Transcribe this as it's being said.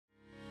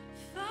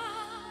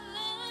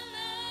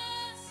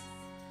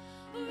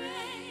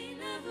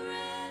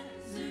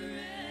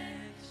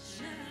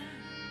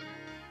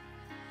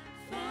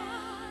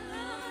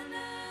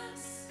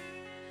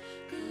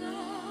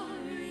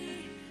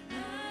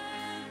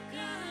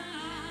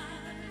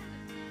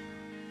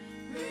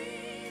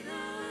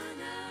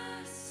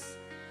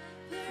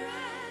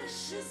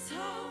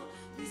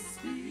Holy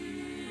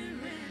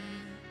Spirit,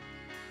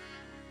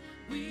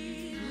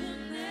 we will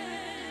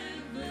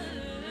never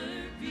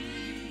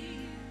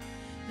be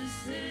the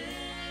same.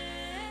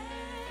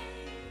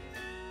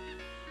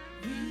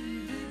 We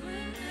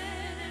will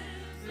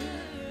never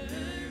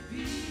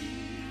be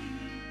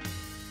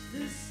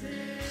the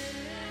same.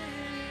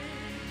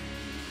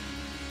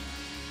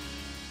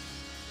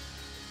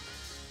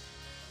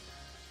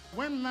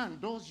 When man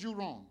does you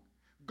wrong,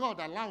 God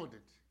allowed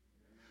it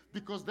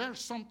because there's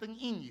something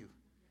in you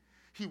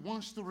He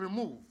wants to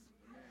remove,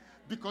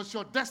 because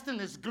your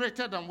destiny is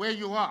greater than where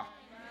you are.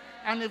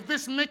 And if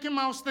this Mickey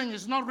Mouse thing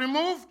is not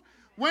removed,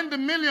 when the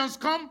millions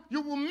come,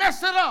 you will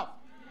mess it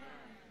up.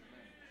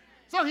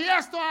 So He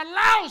has to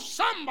allow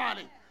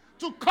somebody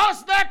to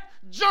cause that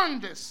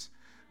jaundice,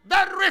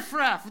 that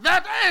riffraff,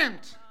 that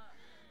ant,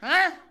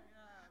 that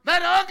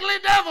ugly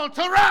devil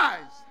to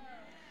rise.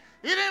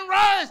 He didn't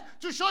rise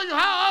to show you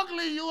how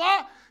ugly you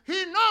are.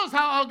 He knows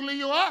how ugly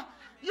you are.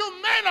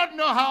 You may not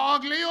know how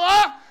ugly you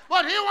are,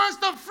 but He wants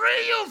to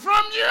free you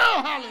from you.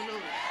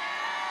 Hallelujah.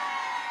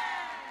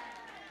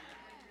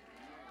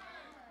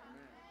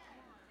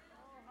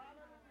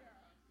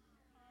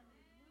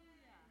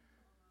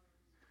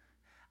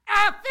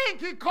 I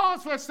think He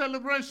calls for a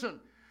celebration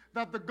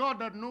that the God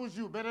that knows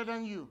you better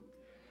than you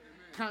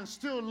can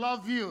still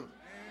love you.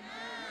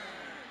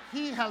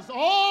 He has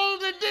all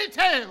the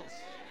details.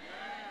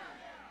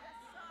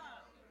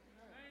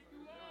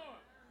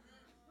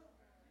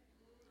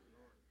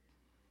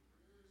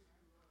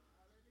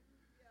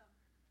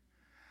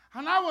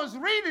 And I was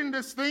reading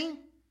this thing.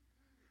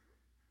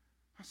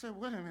 I said,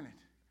 wait a minute.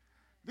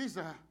 These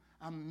are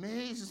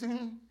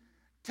amazing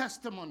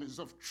testimonies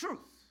of truth.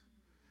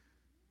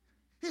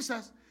 He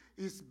says,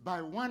 it's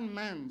by one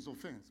man's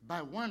offense,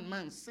 by one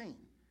man's sin,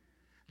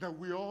 that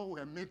we all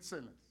were made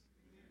sinners.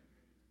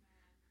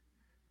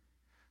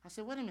 I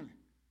said, wait a minute.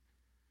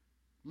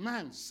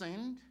 Man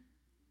sinned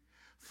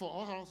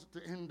for us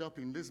to end up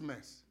in this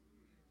mess.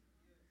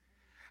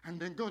 And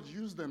then God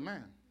used the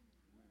man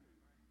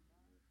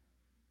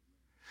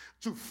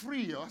to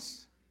free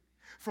us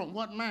from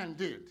what man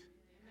did.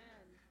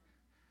 Amen.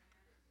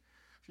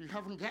 You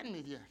haven't gotten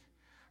it yet.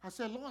 I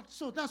said, Lord,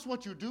 so that's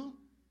what you do?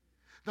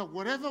 That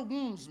whatever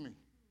wounds me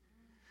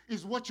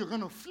is what you're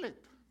going to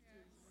flip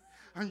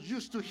and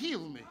use to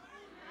heal me.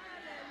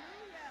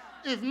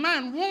 If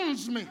man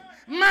wounds me,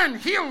 man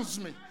heals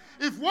me.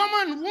 If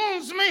woman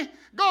wounds me,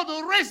 God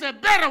will raise a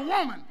better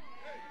woman.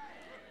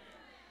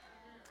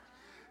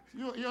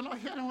 You're not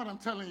hearing what I'm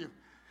telling you.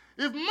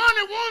 If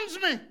money wounds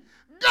me,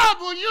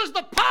 God will use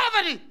the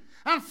poverty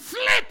and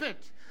flip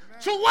it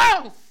to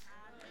wealth.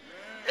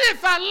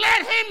 If I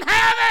let Him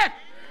have it.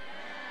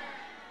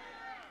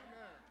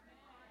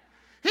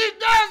 He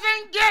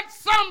doesn't get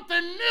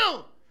something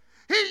new.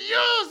 He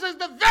uses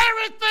the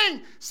very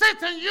thing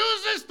Satan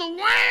uses to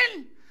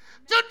win,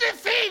 to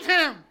defeat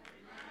him.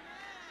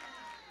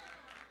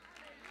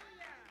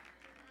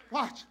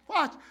 Watch.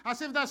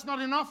 As if that's not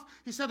enough,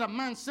 He said that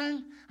man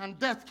sinned and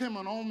death came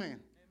on all men.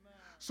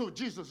 So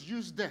Jesus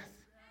used death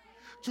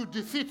to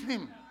defeat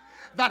him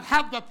that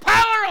had the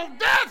power of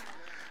death,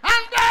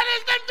 and that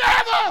is the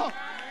devil.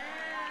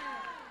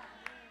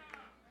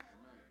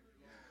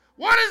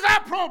 What is our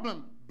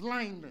problem?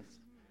 Blindness.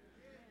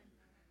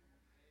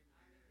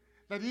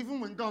 That even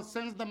when God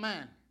sends the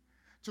man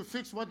to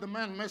fix what the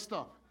man messed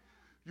up,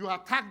 you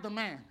attack the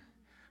man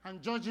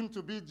and judge him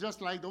to be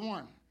just like the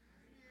one.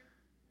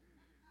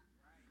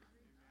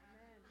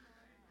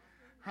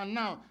 And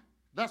now,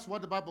 that's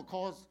what the Bible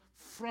calls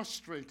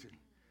frustrating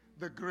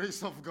the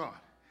grace of God.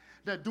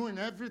 They're doing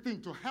everything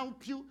to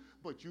help you,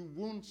 but you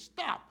won't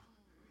stop.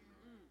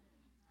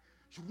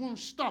 You won't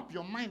stop.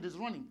 Your mind is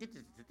running.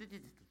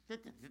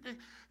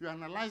 You're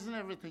analyzing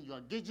everything.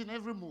 You're gauging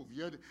every move.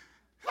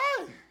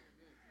 Hey,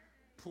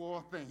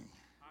 poor thing.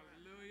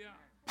 Hallelujah.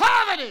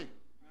 Poverty.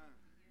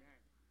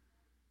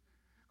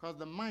 Because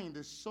the mind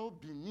is so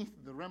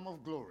beneath the realm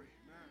of glory.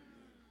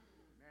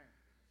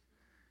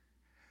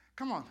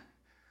 Come on.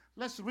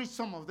 Let's read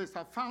some of this.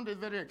 I found it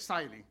very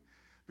exciting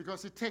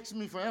because it takes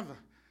me forever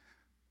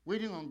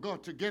waiting on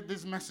God to get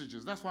these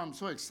messages. That's why I'm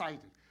so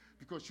excited,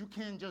 because you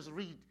can't just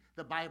read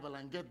the Bible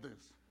and get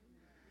this.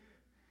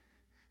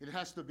 It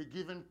has to be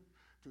given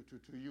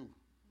to you.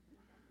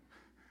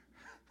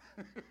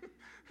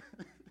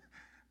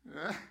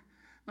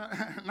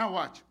 Now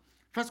watch.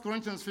 1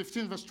 Corinthians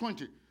 15 verse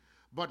 20.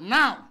 But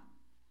now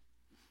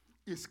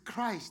is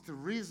Christ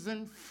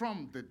risen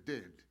from the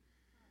dead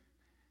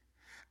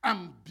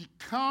and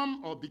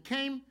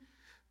became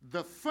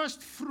the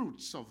first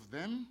fruits of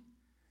them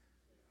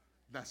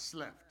that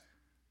slept.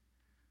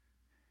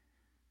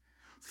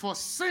 For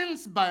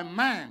since by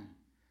man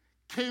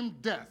came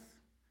death,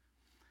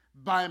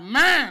 by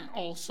man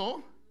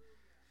also,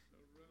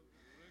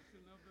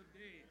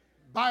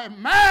 by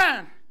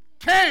man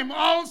came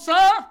also,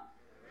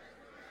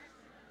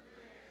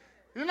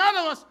 in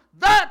other words,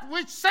 that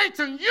which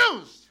Satan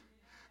used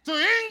to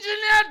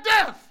engineer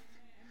death,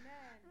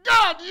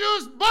 God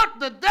used both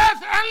the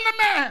death and the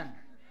man,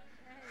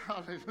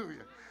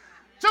 hallelujah,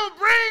 to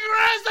bring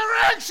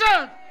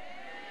resurrection.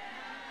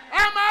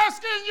 I'm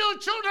asking you,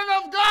 children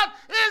of God,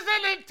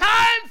 isn't it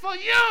time for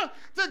you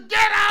to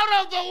get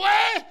out of the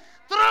way,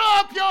 throw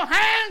up your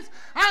hands,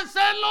 and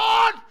say,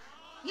 Lord,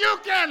 you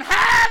can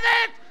have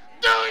it.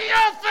 Do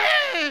your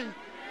thing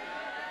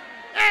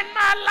in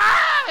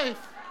my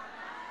life.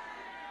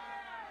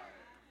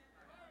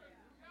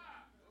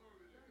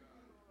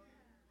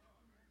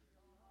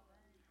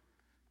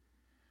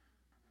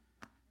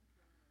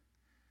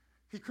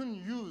 He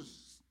couldn't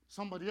use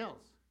somebody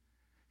else.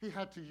 He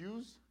had to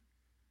use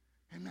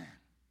a man.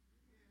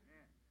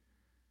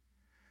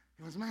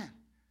 He was man.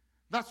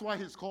 That's why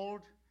he's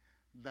called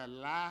the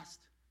last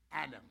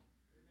Adam.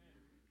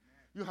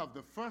 You have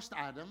the first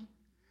Adam,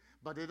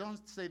 but they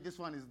don't say this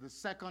one is the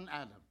second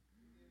Adam.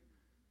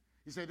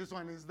 You say this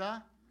one is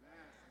the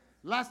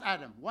last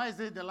Adam. Why is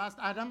it the last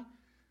Adam?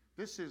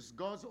 This is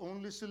God's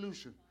only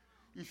solution.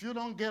 If you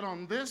don't get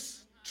on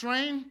this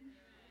train,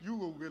 you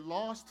will be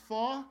lost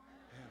forever.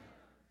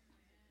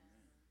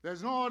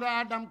 There's no other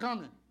Adam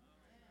coming.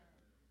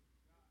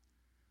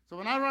 So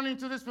when I run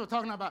into this, people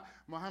talking about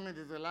Muhammad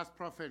is the last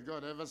prophet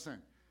God ever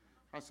sent.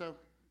 I said,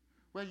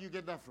 where do you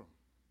get that from?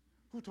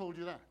 Who told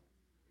you that?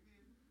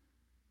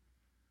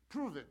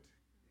 Prove it.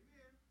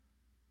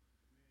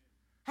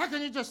 How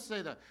can you just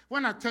say that?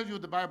 When I tell you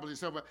the Bible, you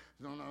say, well,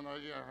 no,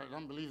 yeah, I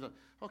don't believe that.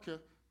 Okay,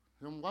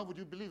 then why would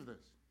you believe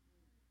this?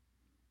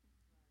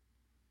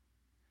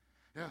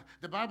 Yeah,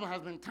 the Bible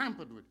has been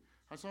tampered with.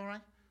 That's all right?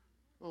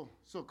 Oh,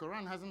 so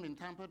Quran hasn't been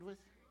tampered with?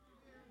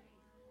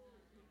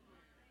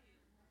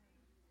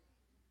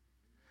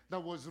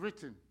 That was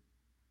written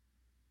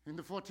in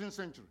the 14th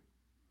century.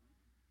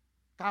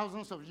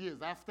 Thousands of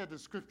years after the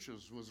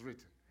scriptures was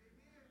written.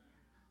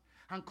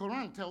 And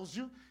Quran tells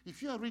you,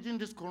 if you are reading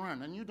this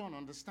Quran and you don't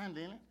understand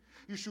it,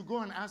 you should go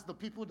and ask the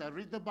people that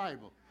read the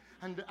Bible.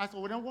 And ask,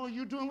 well, then what are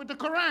you doing with the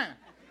Quran?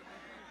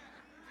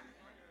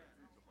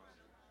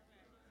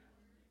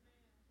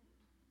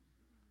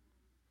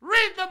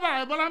 Read the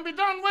Bible and be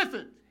done with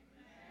it.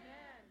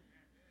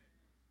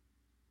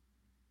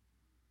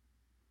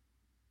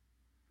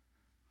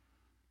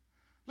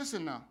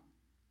 Listen now.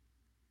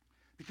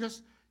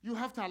 Because you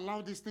have to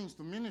allow these things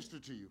to minister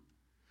to you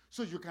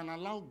so you can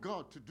allow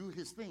God to do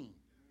his thing.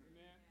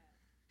 Amen.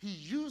 He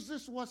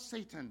uses what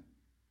Satan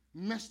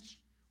messed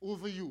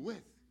over you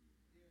with.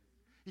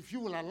 If you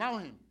will allow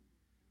him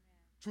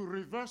to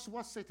reverse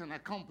what Satan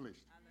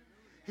accomplished,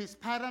 his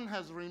pattern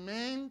has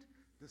remained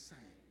the same.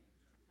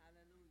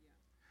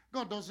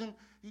 God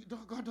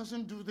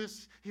doesn't do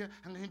this here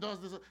and he does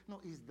this. No,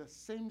 it's the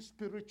same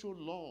spiritual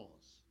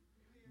laws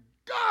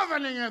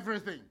governing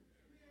everything.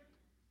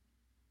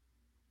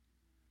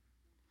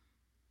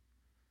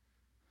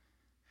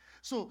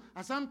 So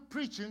as I'm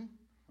preaching,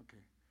 okay,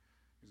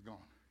 it's gone.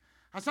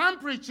 As I'm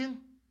preaching,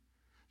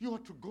 you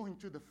ought to go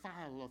into the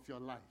file of your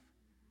life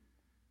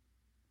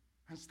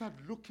and start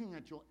looking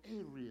at your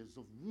areas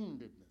of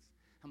woundedness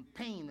and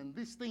pain and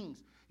these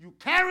things you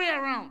carry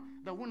around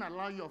that won't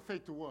allow your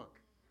faith to work.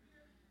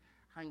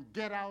 And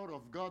get out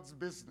of God's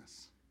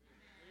business.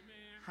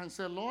 Amen. And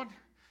say, Lord,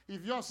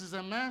 if yours is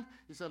a man,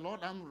 he said,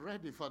 Lord, I'm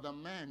ready for the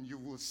man you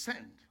will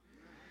send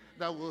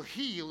that will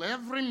heal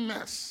every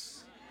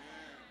mess.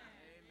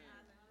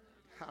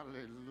 Amen.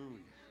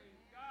 Hallelujah.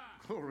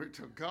 Glory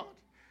to God.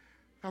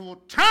 That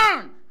will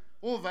turn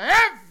over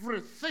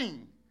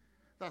everything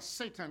that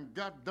Satan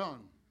got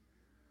done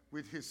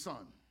with his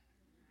son.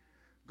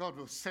 God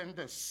will send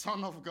the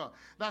Son of God.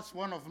 That's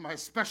one of my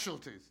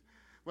specialties.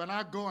 When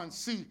I go and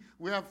see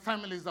where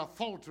families are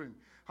faltering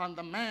and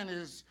the man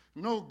is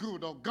no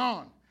good or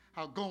gone,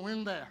 I'll go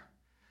in there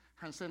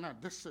and say, now,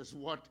 this is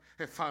what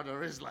a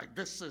father is like.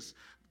 This is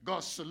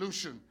God's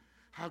solution.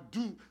 I'll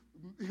do,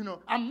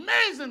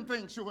 amazing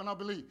things you will not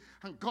believe.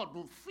 And God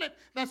will flip.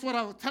 That's what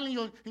I was telling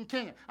you in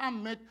Kenya. I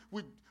met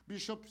with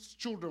Bishop's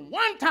children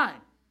one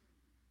time,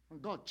 and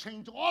God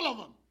changed all of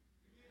them.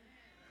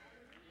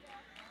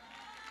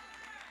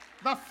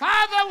 The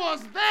father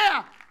was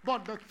there,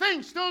 but the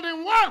thing still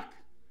didn't work.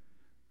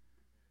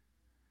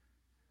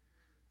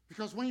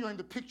 Because when you're in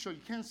the picture,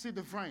 you can't see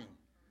the frame.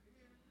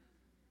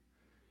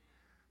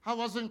 I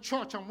was in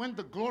church, and when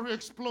the glory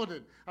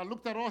exploded, I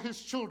looked at all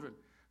his children.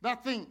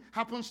 That thing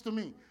happens to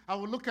me. I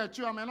will look at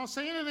you. I may not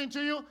say anything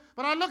to you,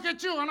 but I'll look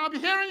at you, and I'll be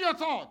hearing your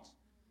thoughts.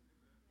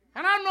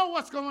 And I know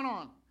what's going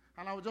on.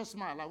 And I will just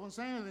smile. I won't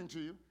say anything to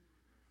you.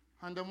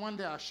 And then one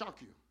day I'll shock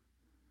you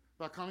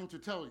by coming to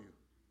tell you.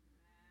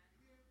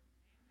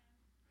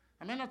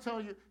 I may not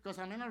tell you, because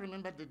I may not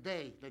remember the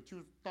day that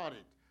you thought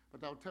it,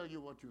 but I'll tell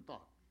you what you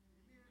thought.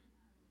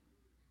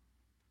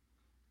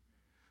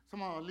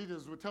 Some of our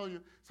leaders will tell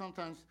you,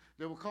 sometimes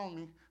they will call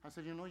me. I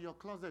said, your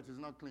closet is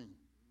not clean.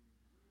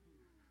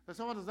 They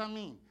said, what does that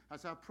mean? I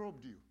said, I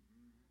probed you.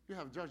 You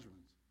have judgment.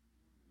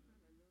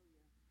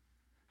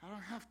 I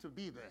don't have to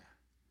be there.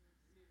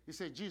 He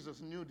said, Jesus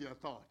knew their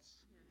thoughts.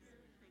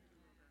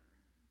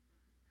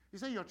 He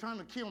said, you're trying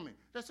to kill me.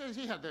 They said,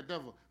 he had the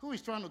devil. Who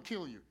is trying to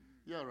kill you?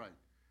 Yeah, right.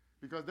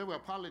 Because they were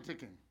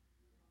politicking.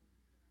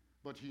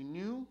 But he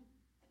knew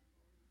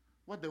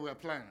what they were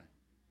planning.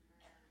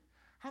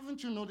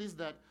 Haven't you noticed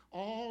that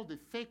all the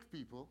fake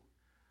people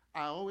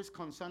are always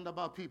concerned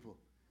about people?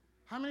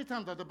 How many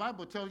times does the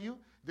Bible tell you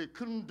they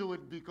couldn't do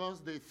it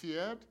because they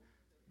feared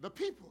the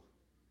people?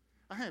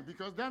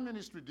 Because their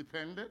ministry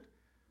depended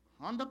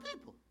on the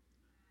people.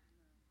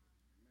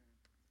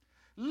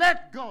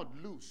 Let God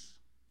loose.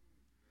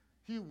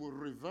 He will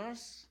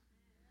reverse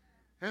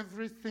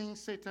everything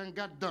Satan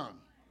got done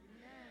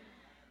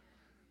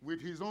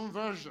with his own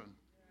version.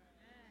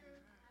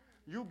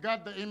 You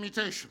got the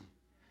imitation.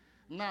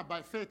 Now,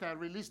 by faith, I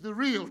release the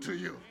real to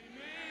you.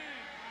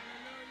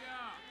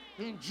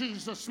 In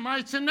Jesus'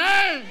 mighty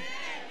name.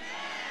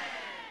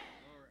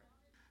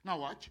 Now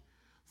watch.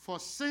 For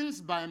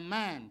since by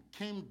man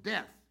came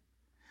death,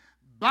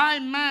 by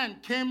man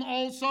came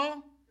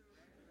also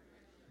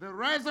the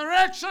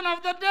resurrection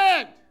of the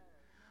dead.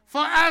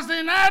 For as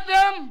in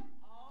Adam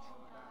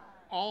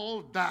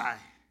all die,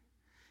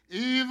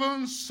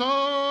 even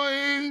so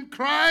in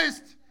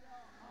Christ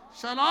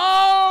shall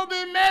all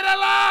be made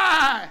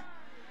alive.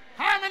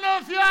 How many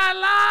of you are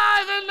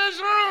alive in this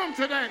room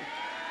today?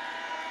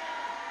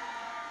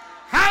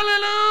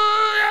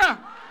 Hallelujah!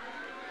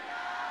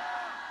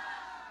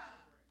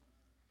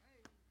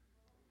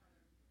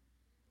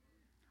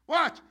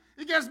 Watch,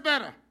 it gets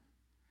better.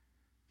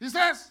 He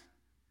says,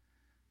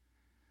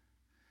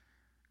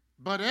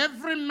 but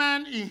every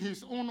man in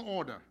his own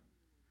order,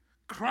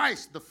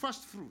 Christ the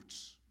first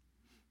fruits.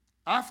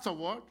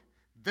 Afterward,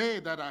 they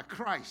that are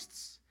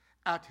Christ's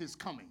at his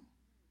coming.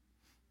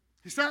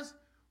 He says,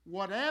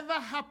 whatever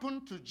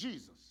happened to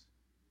Jesus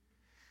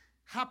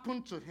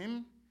happened to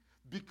him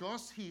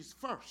because he is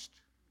first.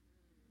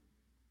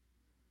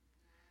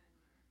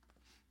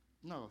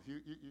 No,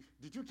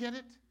 did you get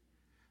it?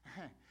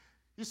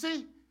 You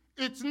see,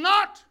 it's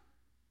not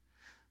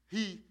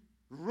he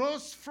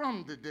rose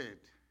from the dead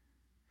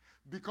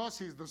because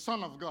he's the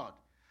Son of God,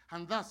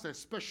 and that's a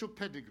special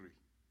pedigree.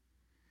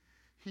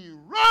 He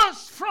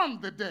rose from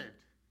the dead,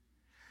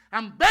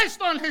 and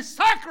based on his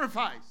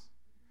sacrifice,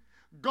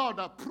 God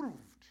approved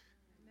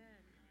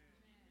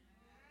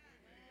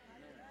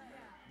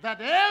that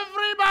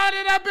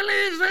everybody that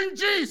believes in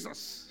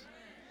Jesus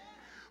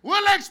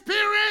will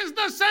experience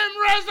the same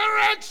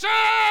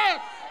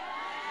resurrection.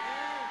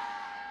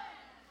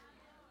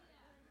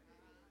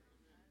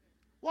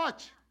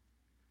 Watch.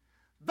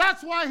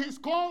 That's why he's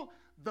called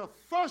the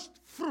first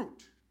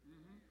fruit.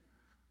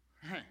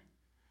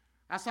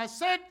 As I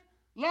said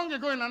long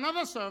ago in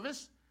another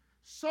service,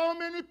 so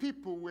many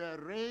people were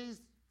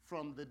raised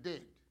from the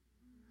dead.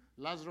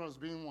 Lazarus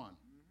being one.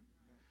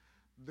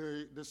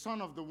 The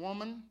son of the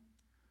woman,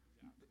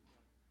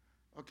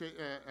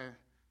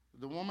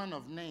 the woman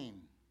of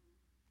Nain.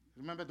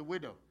 Remember the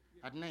widow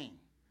at Nain?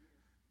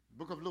 The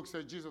book of Luke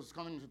said Jesus was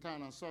coming into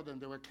town and saw them.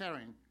 They were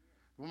carrying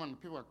the woman.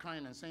 People were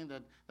crying and saying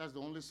that that's the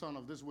only son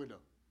of this widow.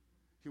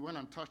 He went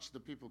and touched the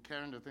people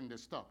carrying the thing. They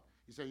stopped.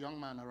 He said, young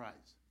man,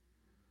 arise.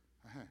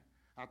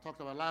 I talked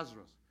about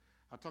Lazarus.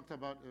 I talked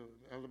about,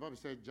 Elder Bobby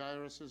said,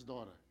 Jairus'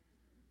 daughter.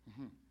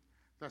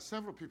 There are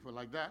several people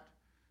like that.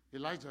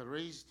 Elisha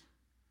raised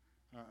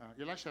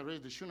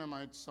the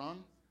Shunammite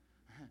son.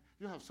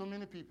 You have so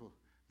many people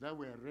that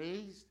were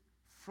raised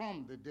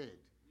from the dead,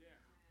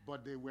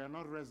 but they were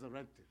not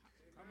resurrected.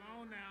 Come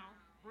on now,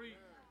 preach.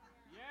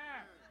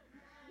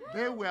 Yeah.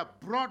 They were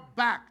brought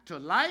back to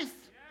life,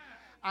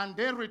 and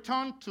they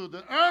returned to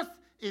the earth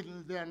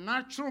in their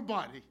natural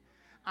body,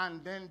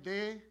 and then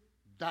they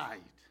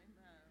died.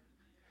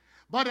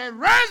 But a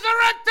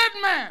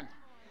resurrected man,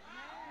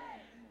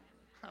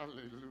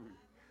 hallelujah.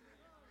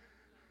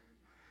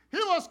 He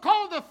was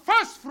called the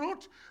first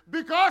fruit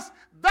because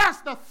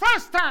that's the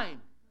first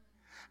time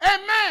a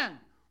man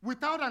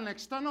without an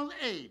external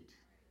aid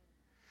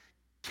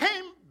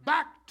came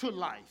back to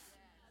life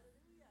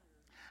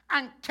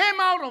and came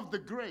out of the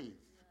grave,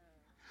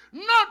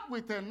 not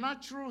with a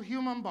natural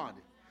human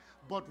body,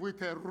 but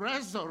with a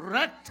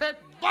resurrected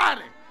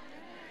body.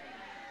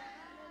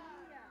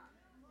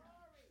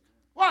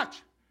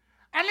 Watch.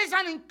 And it's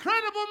an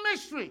incredible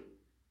mystery.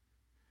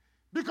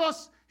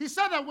 Because he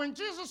said that when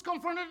Jesus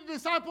confronted the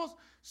disciples,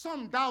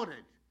 some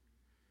doubted.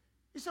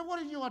 He said, what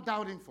are you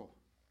doubting for?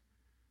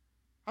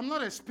 I'm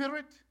not a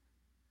spirit.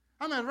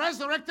 I'm a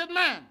resurrected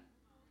man.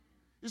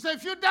 He said,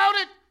 if you doubt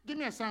it, give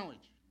me a sandwich.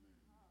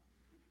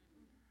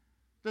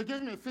 They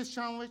gave me a fish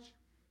sandwich.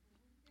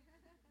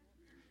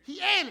 He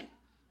ate it.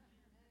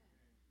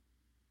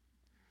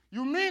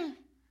 You mean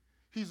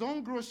his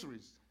own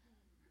groceries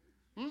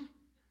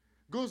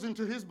goes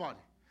into his body,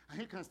 and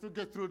he can still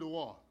get through the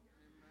wall,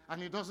 and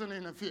he doesn't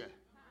interfere.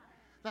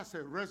 That's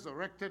a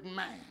resurrected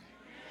man.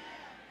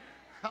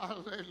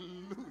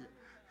 Hallelujah.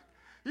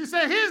 He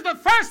said he's the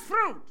first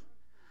fruit,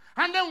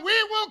 and then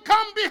we will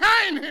come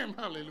behind him.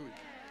 Hallelujah.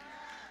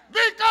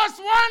 Because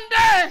one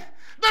day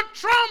the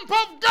trump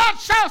of God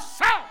shall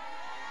sound,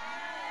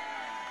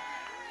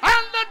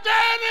 and the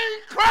dead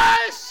in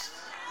Christ.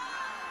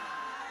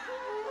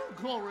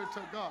 Glory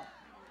to God.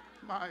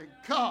 My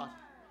God.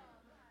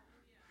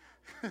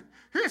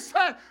 He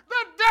said,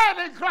 the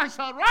dead in Christ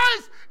shall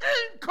rise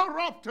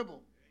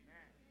incorruptible.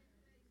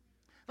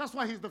 That's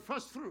why he's the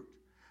first fruit.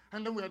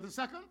 And then we are the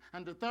second,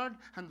 and the third,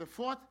 and the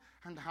fourth,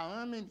 and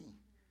how many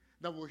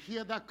that will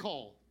hear that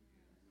call?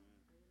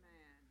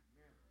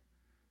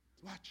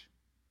 Watch.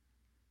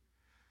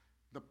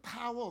 The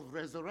power of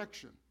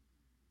resurrection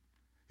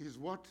is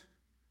what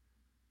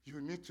you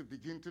need to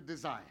begin to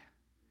desire.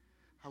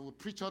 I will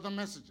preach other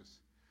messages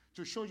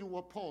to show you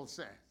what Paul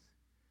says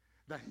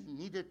that he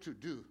needed to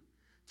do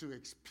to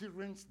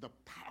experience the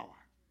power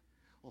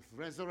of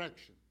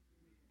resurrection.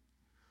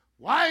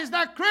 Why is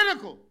that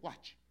critical?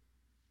 Watch.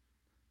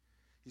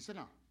 He said,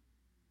 now,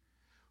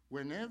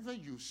 whenever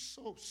you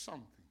sow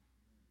something,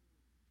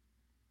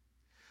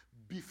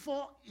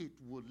 before it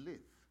would live,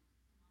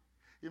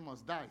 it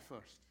must die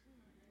first.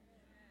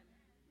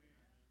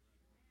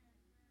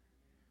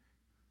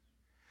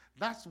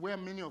 That's where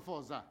many of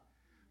us are.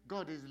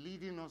 God is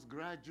leading us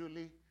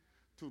gradually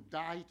to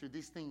die to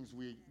these things.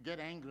 We get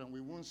angry and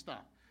we won't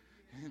stop.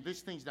 And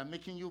these things that are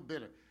making you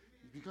bitter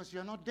because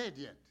you're not dead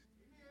yet.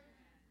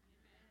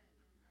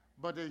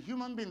 But a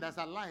human being that's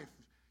alive,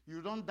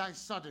 you don't die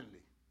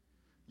suddenly.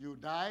 You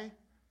die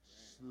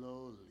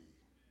slowly.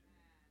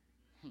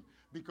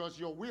 Because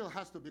your will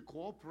has to be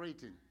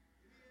cooperating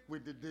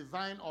with the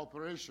divine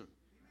operation.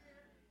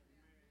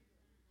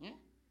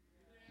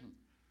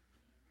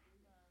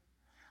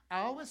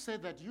 I always say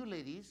that you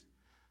ladies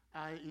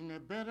are in a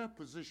better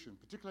position,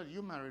 particularly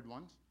you married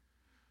ones,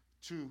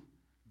 to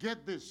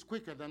get this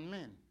quicker than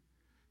men.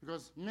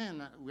 Because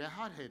men, we're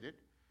hard-headed,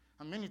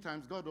 and many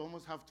times God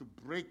almost have to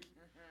break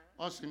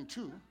us in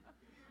two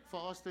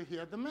for us to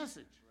hear the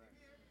message.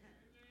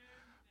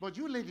 But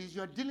you ladies,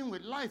 you're dealing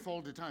with life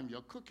all the time.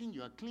 You're cooking,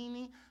 you're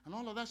cleaning, and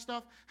all of that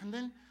stuff. And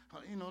then,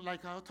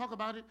 like I'll talk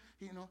about it,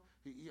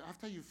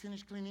 after you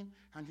finish cleaning,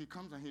 and he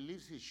comes and he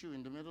leaves his shoe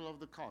in the middle of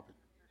the carpet.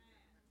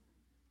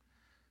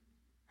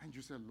 And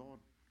you say, Lord,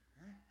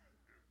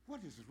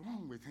 what is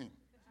wrong with him?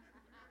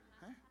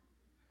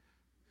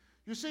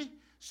 You see,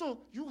 so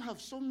you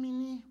have so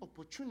many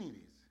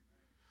opportunities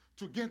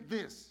to get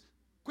this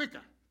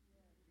quicker,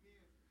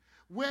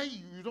 where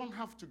you don't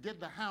have to get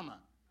the hammer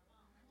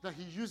that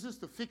he uses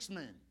to fix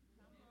men.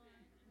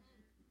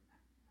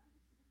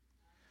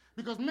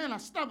 Because men are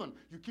stubborn.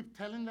 You keep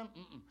telling them,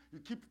 you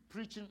keep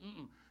preaching,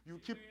 you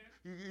keep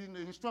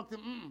instructing,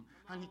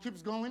 and he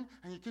keeps going,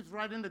 and he keeps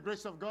writing the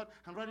grace of God,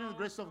 and writing the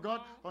grace of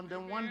God, and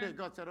then one day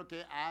God said,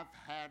 okay, I've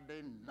had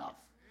enough.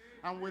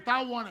 And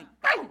without warning,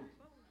 boom!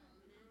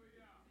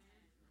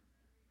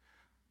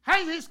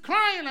 And he's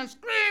crying and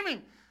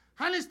screaming,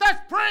 and he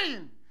starts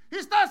praying.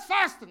 He starts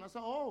fasting. I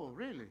said, oh,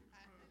 really?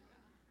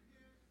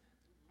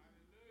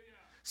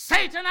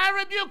 Satan, I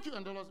rebuke you.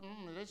 And the Lord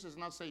said, this is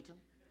not Satan.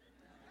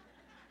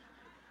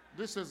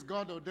 This is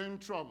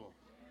God-ordained trouble.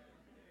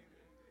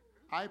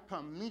 I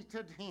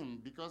permitted him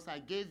because I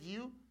gave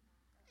you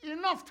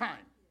enough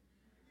time.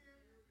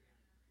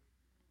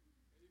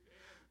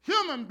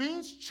 Human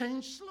beings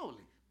change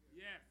slowly.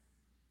 Yes.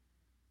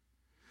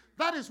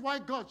 That is why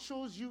God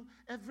shows you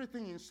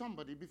everything in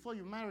somebody before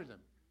you marry them.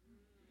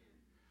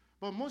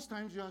 But most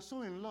times you are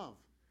so in love,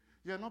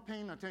 you are not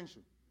paying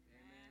attention.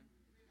 Amen.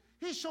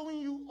 He's showing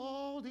you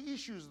all the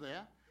issues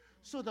there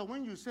so that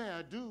when you say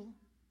I do,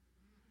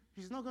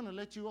 he's not going to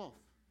let you off.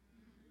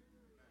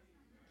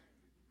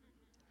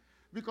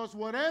 Because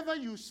whatever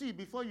you see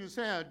before you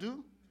say I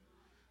do,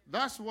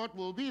 that's what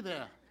will be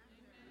there. Amen.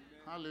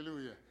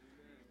 Hallelujah.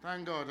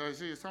 Thank God. I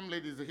see some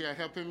ladies here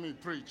helping me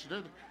preach.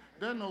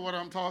 They know what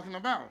I'm talking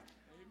about.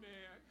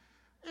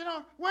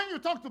 Amen. When you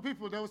talk to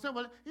people, they will say,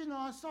 well,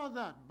 I saw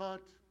that,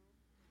 but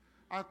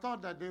I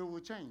thought that they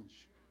would change.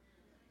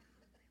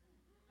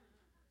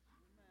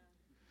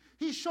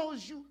 He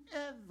shows you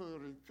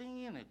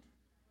everything in it.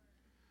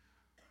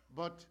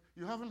 But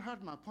you haven't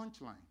heard my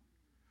punchline.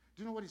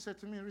 Do you know what he said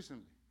to me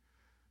recently?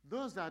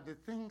 Those are the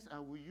things I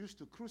will use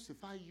to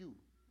crucify you.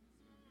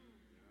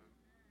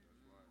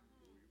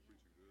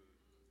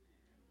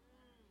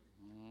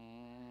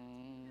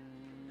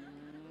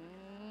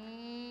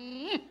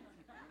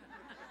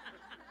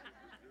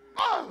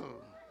 Oh.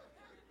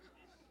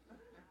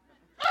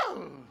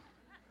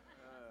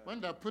 When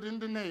they're putting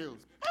the nails.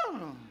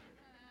 Oh.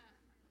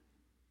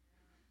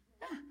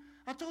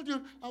 I told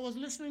you I was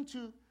listening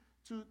to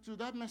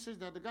that message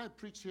that the guy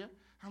preached here,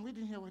 and we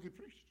didn't hear what he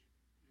preached.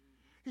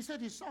 He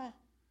said he saw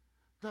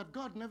that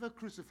God never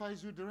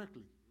crucifies you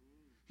directly.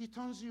 He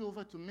turns you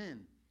over to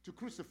men to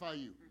crucify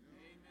you.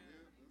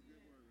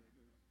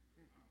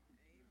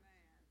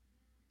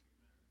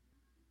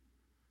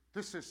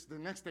 This is the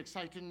next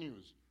exciting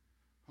news.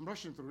 I'm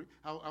rushing through it.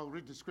 I'll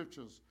read the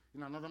scriptures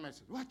in another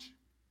message. Watch.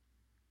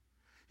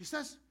 He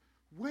says,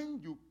 when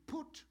you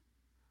put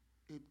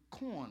a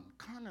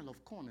kernel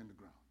of corn in the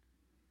ground,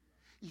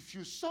 if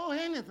you sow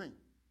anything,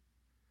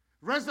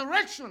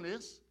 resurrection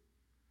is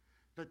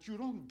that you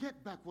don't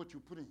get back what you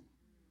put in.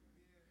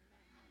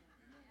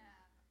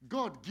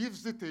 God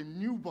gives it a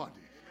new body.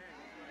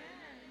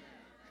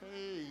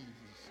 Hey.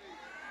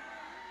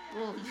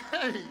 Oh,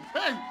 hey.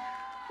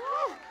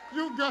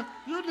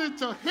 You need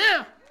to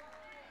hear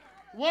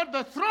what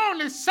the throne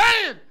is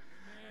saying.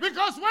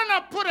 Because when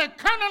I put a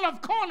kernel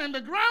of corn in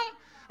the ground,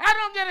 I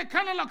don't get a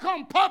candle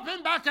come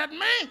popping back at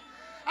me.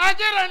 I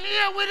get an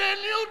ear with a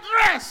new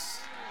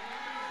dress.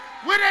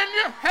 With a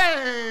new,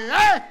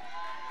 hey.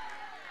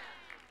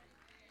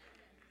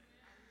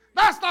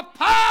 That's the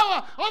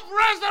power of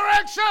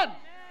resurrection.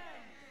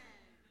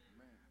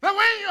 That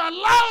when you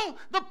allow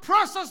the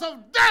process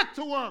of death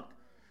to work,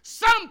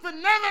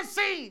 something never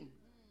seen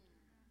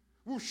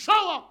will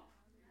show up.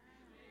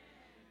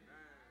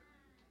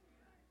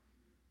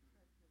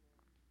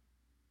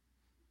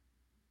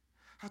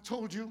 I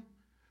told you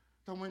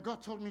that when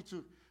God told me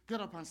to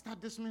get up and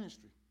start this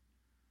ministry,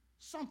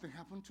 something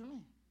happened to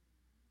me.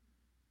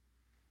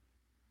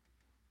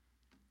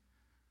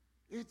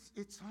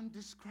 It's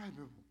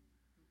undescribable.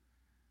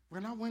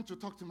 When I went to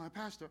talk to my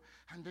pastor,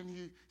 and then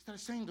he started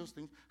saying those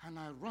things, and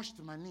I rushed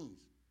to my knees.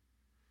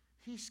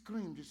 He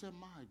screamed. He said,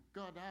 "My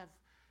God,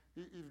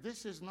 if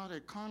this is not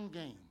a con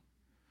game,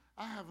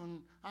 I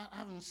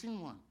haven't seen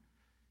one."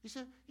 He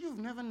said, "You've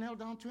never knelt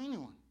down to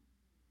anyone,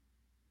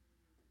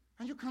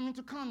 and you're coming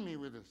to con me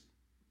with this."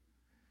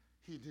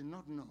 He did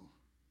not know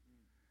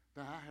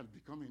that I had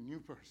become a new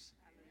person.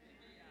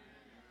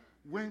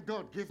 When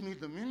God gave me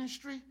the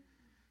ministry,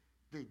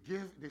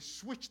 they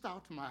switched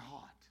out my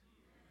heart.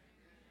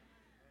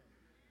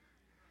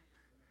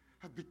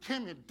 I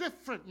became a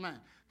different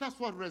man. That's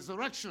what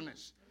resurrection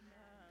is.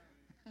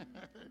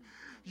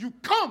 You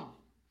come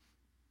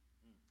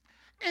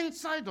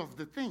inside of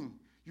the thing,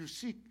 you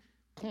see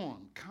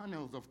corn,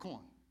 kernels of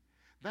corn.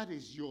 That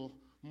is your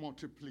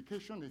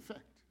multiplication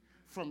effect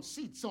from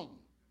seed sown.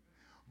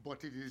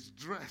 But it is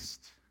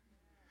dressed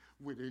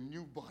with a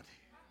new body.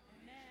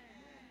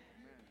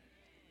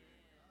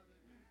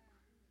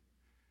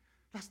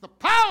 That's the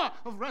power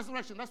of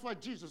resurrection. That's why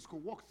Jesus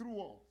could walk through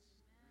walls.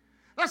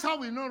 That's how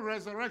we know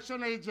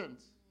resurrection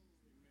agents.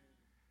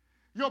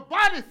 Your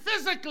body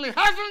physically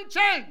hasn't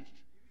changed.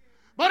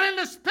 But in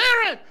the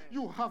spirit,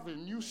 you have a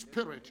new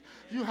spirit.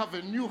 You have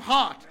a new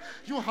heart.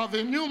 You have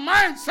a new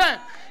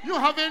mindset. You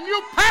have a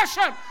new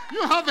passion.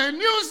 You have a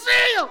new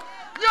zeal.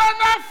 You're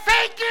not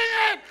faking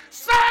it.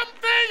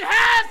 Something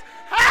has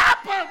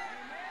happened.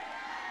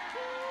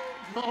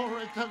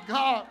 Glory to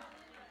God.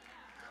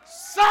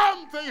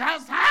 Something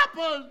has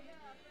happened.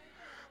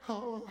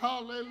 Oh,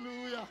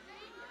 hallelujah.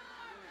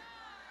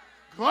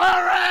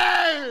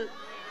 Glory.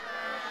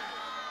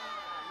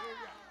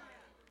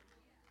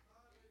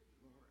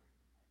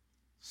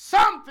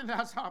 Something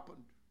has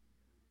happened.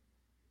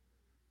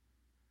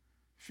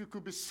 If you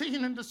could be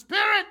seen in the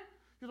spirit,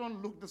 you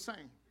don't look the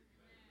same.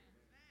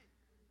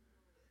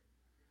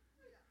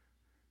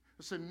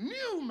 It's a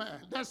new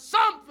man. There's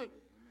something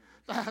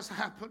that has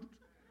happened.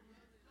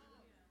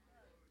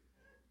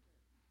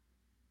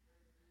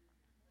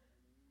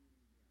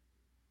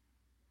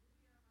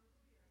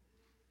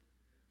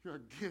 You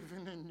are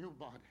given a new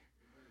body.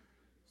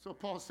 So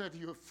Paul said,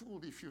 "You're a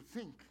fool if you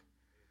think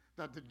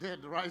that the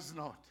dead rise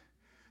not.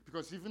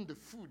 Because even the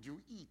food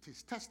you eat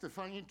is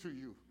testifying to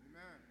you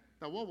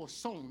that what was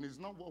sown is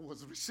not what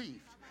was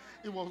received.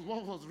 It was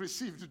what was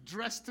received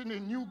dressed in a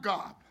new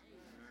garb.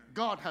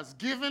 God has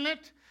given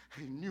it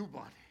a new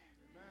body."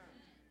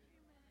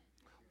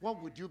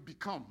 What would you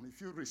become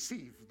if you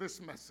receive this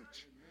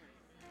message?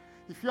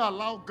 If you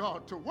allow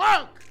God to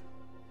work?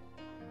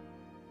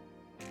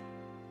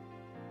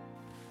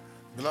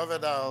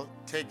 Beloved, I'll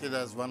take it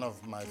as one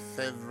of my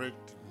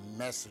favorite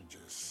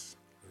messages,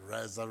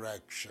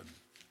 resurrection.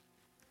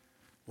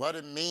 What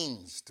it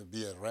means to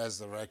be a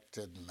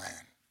resurrected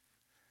man.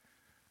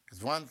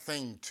 It's one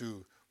thing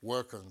to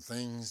work on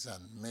things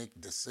and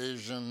make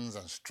decisions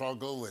and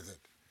struggle with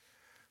it,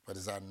 but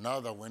it's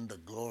another when the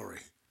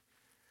glory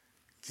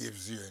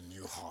gives you a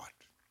new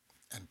heart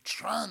and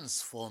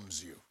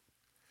transforms you.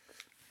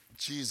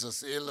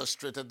 Jesus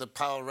illustrated the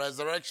power of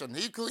resurrection.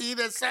 He could eat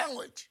a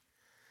sandwich,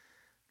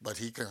 but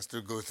he can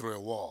still go through a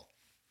wall.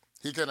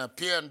 He can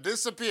appear and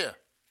disappear.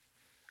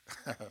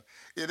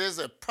 It is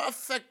a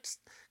perfect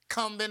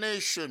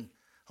combination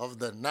of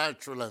the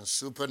natural and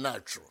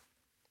supernatural.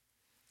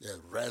 A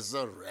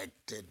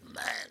resurrected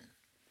man.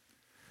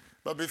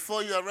 But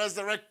before you are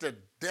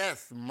resurrected,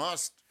 death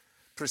must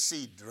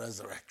precede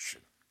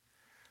resurrection.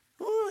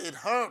 Ooh, it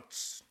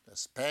hurts.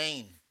 There's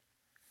pain.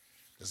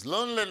 There's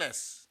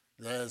loneliness.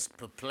 There's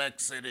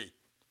perplexity.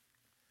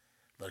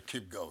 But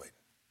keep going.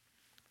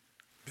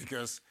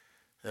 Because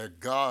a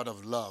God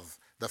of love,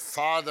 the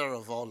Father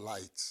of all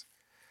lights,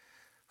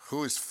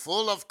 who is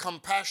full of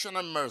compassion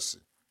and mercy,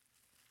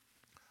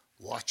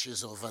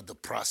 watches over the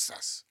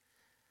process.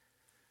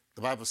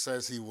 The Bible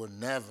says he will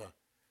never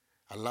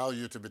allow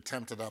you to be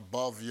tempted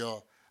above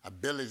your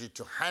ability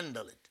to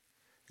handle it.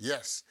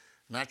 Yes,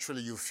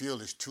 naturally you feel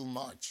it's too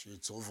much.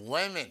 It's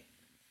overwhelming.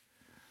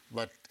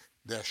 But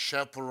they're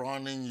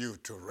chaperoning you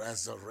to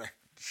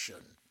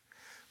resurrection.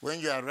 When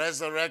you are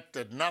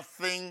resurrected,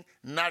 nothing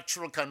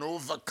natural can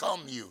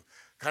overcome you,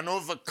 can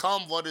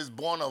overcome what is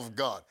born of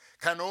God,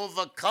 can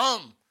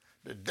overcome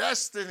the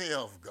destiny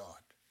of God.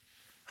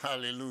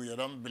 Hallelujah.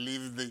 Don't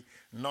believe the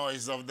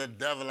noise of the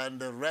devil and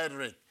the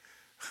rhetoric.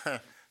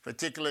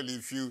 Particularly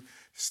if you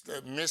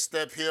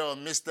misstep here or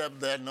misstep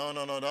there. No,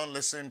 don't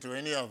listen to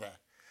any of that.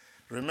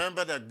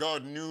 Remember that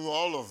God knew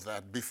all of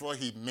that before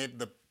he made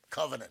the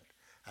covenant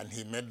and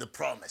he made the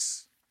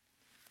promise.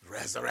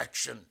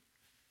 Resurrection.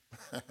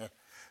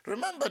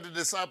 Remember, the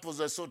disciples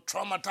were so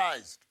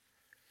traumatized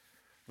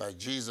by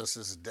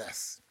Jesus'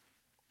 death.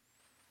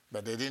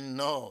 But they didn't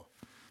know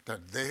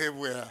that they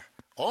were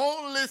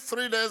only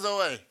 3 days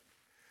away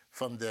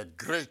from their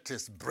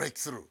greatest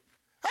breakthrough.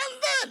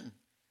 And then,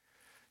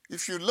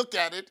 if you look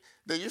at it,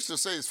 they used to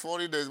say it's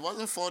 40 days. It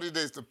wasn't 40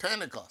 days to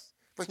Pentecost.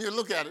 When you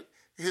look at it,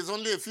 it's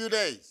only a few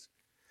days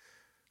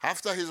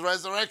after his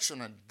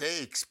resurrection, and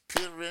they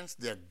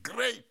experienced their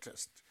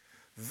greatest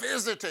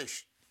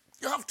visitation.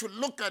 You have to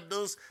look at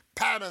those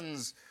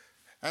patterns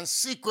and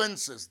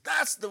sequences.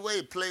 That's the way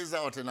it plays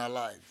out in our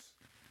lives.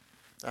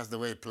 That's the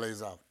way it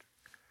plays out.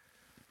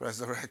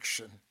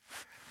 Resurrection.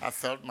 I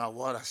felt my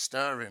water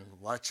stirring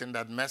watching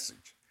that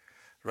message.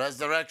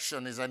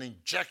 Resurrection is an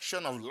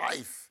injection of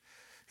life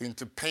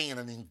into pain,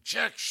 an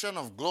injection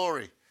of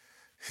glory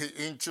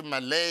into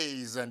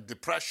malaise and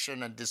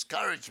depression and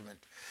discouragement.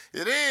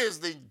 It is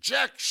the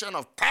injection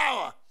of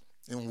power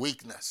in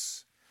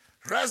weakness.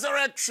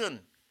 Resurrection,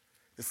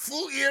 a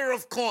full ear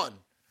of corn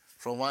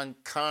from one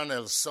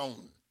kernel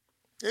sown.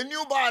 A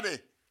new body,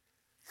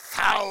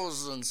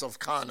 thousands of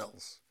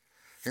kernels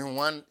in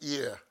one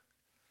ear.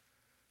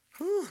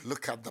 Whew,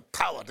 look at the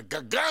power, the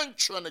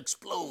gargantuan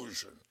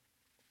explosion.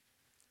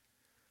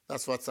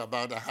 That's what's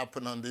about to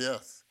happen on the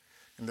earth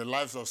in the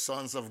lives of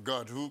sons of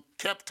God who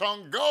kept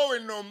on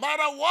going no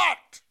matter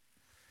what.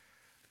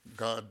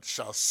 God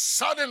shall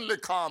suddenly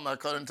come,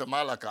 according to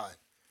Malachi.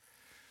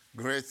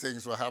 Great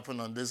things will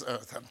happen on this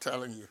earth, I'm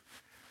telling you.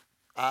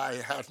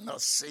 I have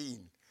not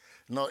seen,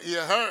 nor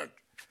ear heard,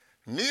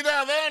 neither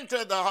have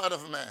entered the heart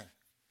of man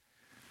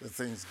the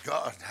things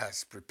God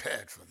has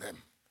prepared for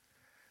them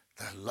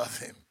that love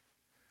him.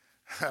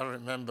 I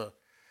remember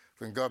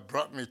when God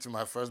brought me to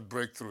my first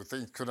breakthrough,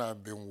 things couldn't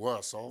have been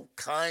worse. All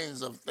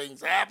kinds of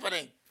things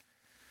happening.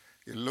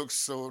 It looked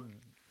so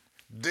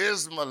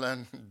dismal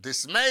and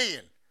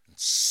dismaying. And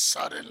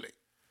suddenly,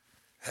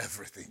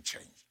 everything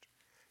changed.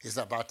 It's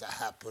about to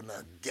happen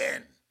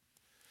again.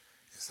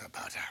 It's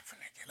about to happen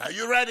again. Are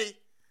you ready?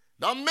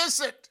 Don't miss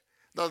it.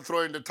 Don't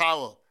throw in the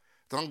towel.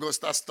 Don't go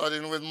start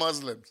studying with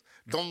Muslims.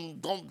 Don't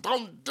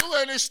do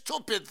any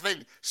stupid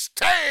thing.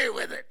 Stay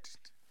with it.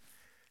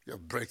 Your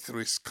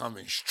breakthrough is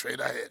coming straight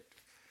ahead.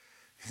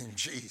 In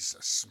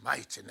Jesus'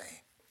 mighty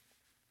name.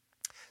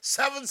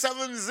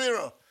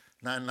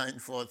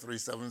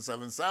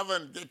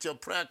 770-994-3777. Get your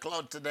prayer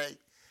cloud today.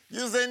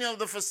 Use any of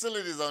the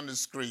facilities on the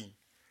screen.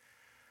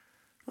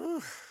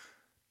 Whew.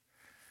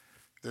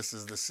 This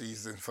is the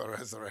season for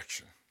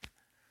resurrection.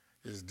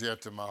 It's dear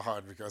to my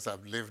heart because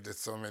I've lived it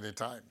so many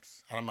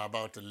times. And I'm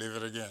about to live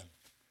it again.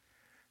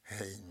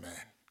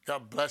 Amen.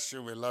 God bless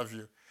you. We love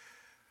you.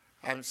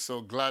 I'm so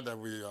glad that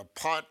we are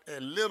a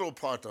little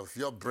part of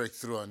your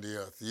breakthrough on the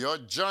earth, your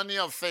journey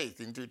of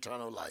faith into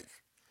eternal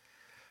life.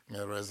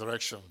 May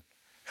resurrection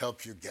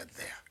help you get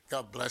there.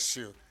 God bless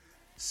you.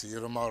 See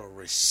you tomorrow.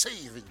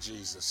 Receive in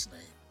Jesus'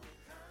 name.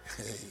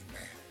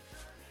 Amen.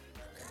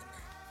 Amen.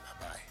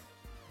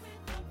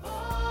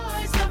 Bye-bye.